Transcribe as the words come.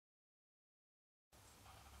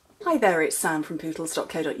Hi there, it's Sam from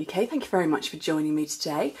Pootles.co.uk. Thank you very much for joining me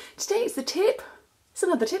today. Today is the tip. It's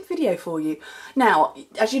another tip video for you. Now,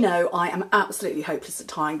 as you know, I am absolutely hopeless at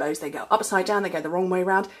tying bows. They go upside down, they go the wrong way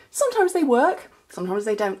around. Sometimes they work, sometimes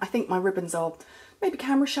they don't. I think my ribbons are maybe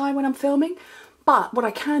camera shy when I'm filming. But what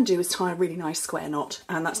I can do is tie a really nice square knot,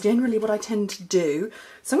 and that's generally what I tend to do.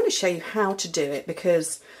 So I'm going to show you how to do it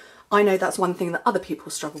because I know that's one thing that other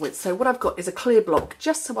people struggle with. So what I've got is a clear block,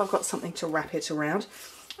 just so I've got something to wrap it around.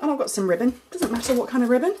 And I've got some ribbon, doesn't matter what kind of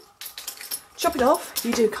ribbon. Chop it off.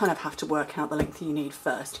 You do kind of have to work out the length you need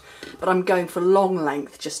first, but I'm going for long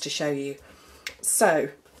length just to show you. So,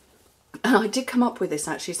 and I did come up with this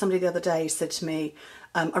actually. Somebody the other day said to me,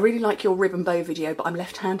 I really like your ribbon bow video, but I'm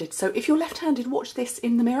left-handed. So if you're left-handed, watch this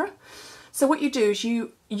in the mirror. So what you do is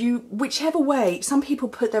you whichever way, some people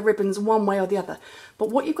put their ribbons one way or the other, but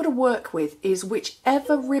what you've got to work with is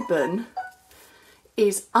whichever ribbon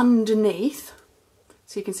is underneath.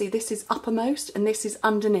 So you can see this is uppermost and this is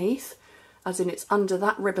underneath, as in it's under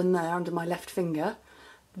that ribbon there, under my left finger.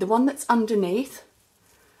 The one that's underneath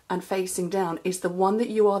and facing down is the one that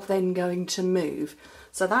you are then going to move.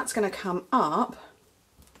 So that's going to come up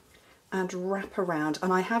and wrap around,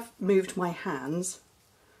 and I have moved my hands.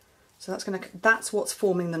 So that's what's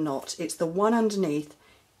forming the knot. It's the one underneath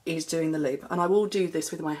is doing the loop, and I will do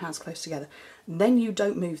this with my hands close together. Then you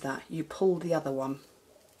don't move that, you pull the other one.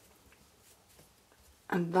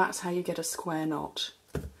 And that's how you get a square knot.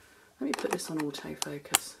 Let me put this on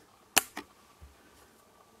autofocus.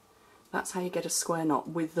 That's how you get a square knot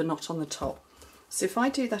with the knot on the top. So if I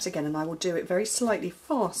do that again, and I will do it very slightly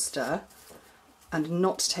faster and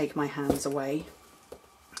not take my hands away,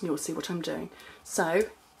 you'll see what I'm doing. So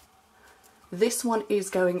this one is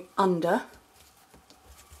going under.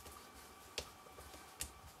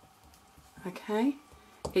 Okay,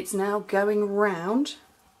 it's now going round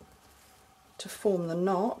to form the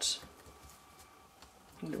knot.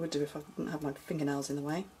 It would do if I didn't have my fingernails in the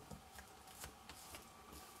way.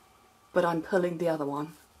 But I'm pulling the other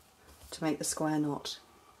one to make the square knot.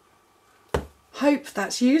 Hope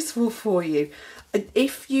that's useful for you.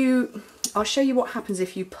 I'll show you what happens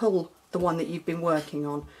if you pull the one that you've been working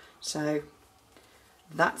on. So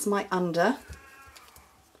that's my under.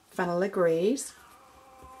 Fennel agrees.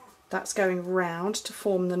 That's going round to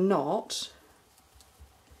form the knot.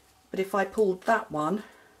 But if I pulled that one,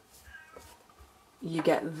 you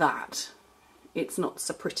get that. It's not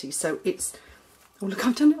so pretty. So it's, oh look,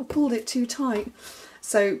 I've done it, I pulled it too tight.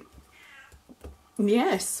 So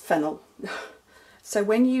yes, fennel. So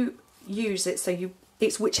when you use it, so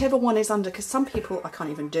it's whichever one is under, because some people, I can't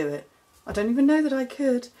even do it. I don't even know that I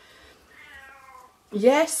could.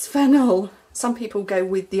 Yes, fennel. Some people go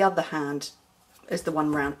with the other hand as the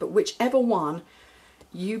one round, but whichever one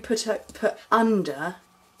you put under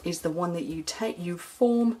is the one that you take, you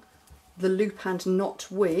form the loop and knot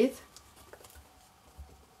with.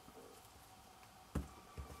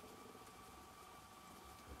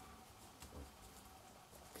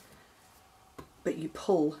 But you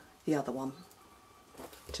pull the other one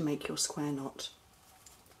to make your square knot.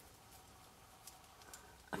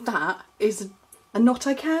 That is a knot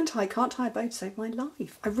I can tie. I can't tie a bow to save my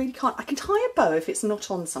life. I really can't. I can tie a bow if it's not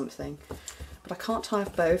on something, but I can't tie a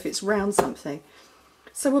bow if it's round something.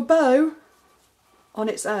 So a bow on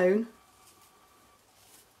its own,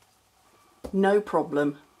 no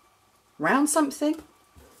problem. Round something,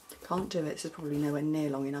 can't do it. This is probably nowhere near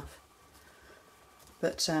long enough.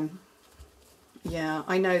 But yeah,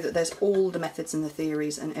 I know that there's all the methods and the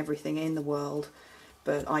theories and everything in the world,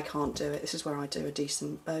 but I can't do it. This is where I do a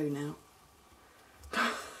decent bow now.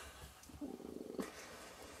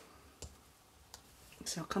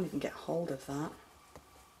 So I can't even get hold of that.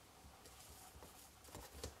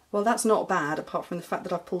 Well, that's not bad, apart from the fact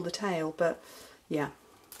that I've pulled the tail, but yeah.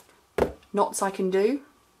 Knots I can do,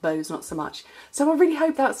 bows not so much. So I really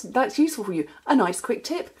hope that's useful for you. A nice quick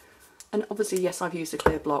tip. And obviously, yes, I've used a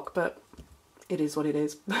clear block, but it is what it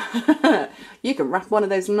is. You can wrap one of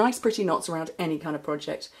those nice pretty knots around any kind of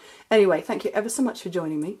project. Anyway, thank you ever so much for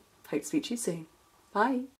joining me. Hope to speak to you soon.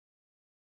 Bye.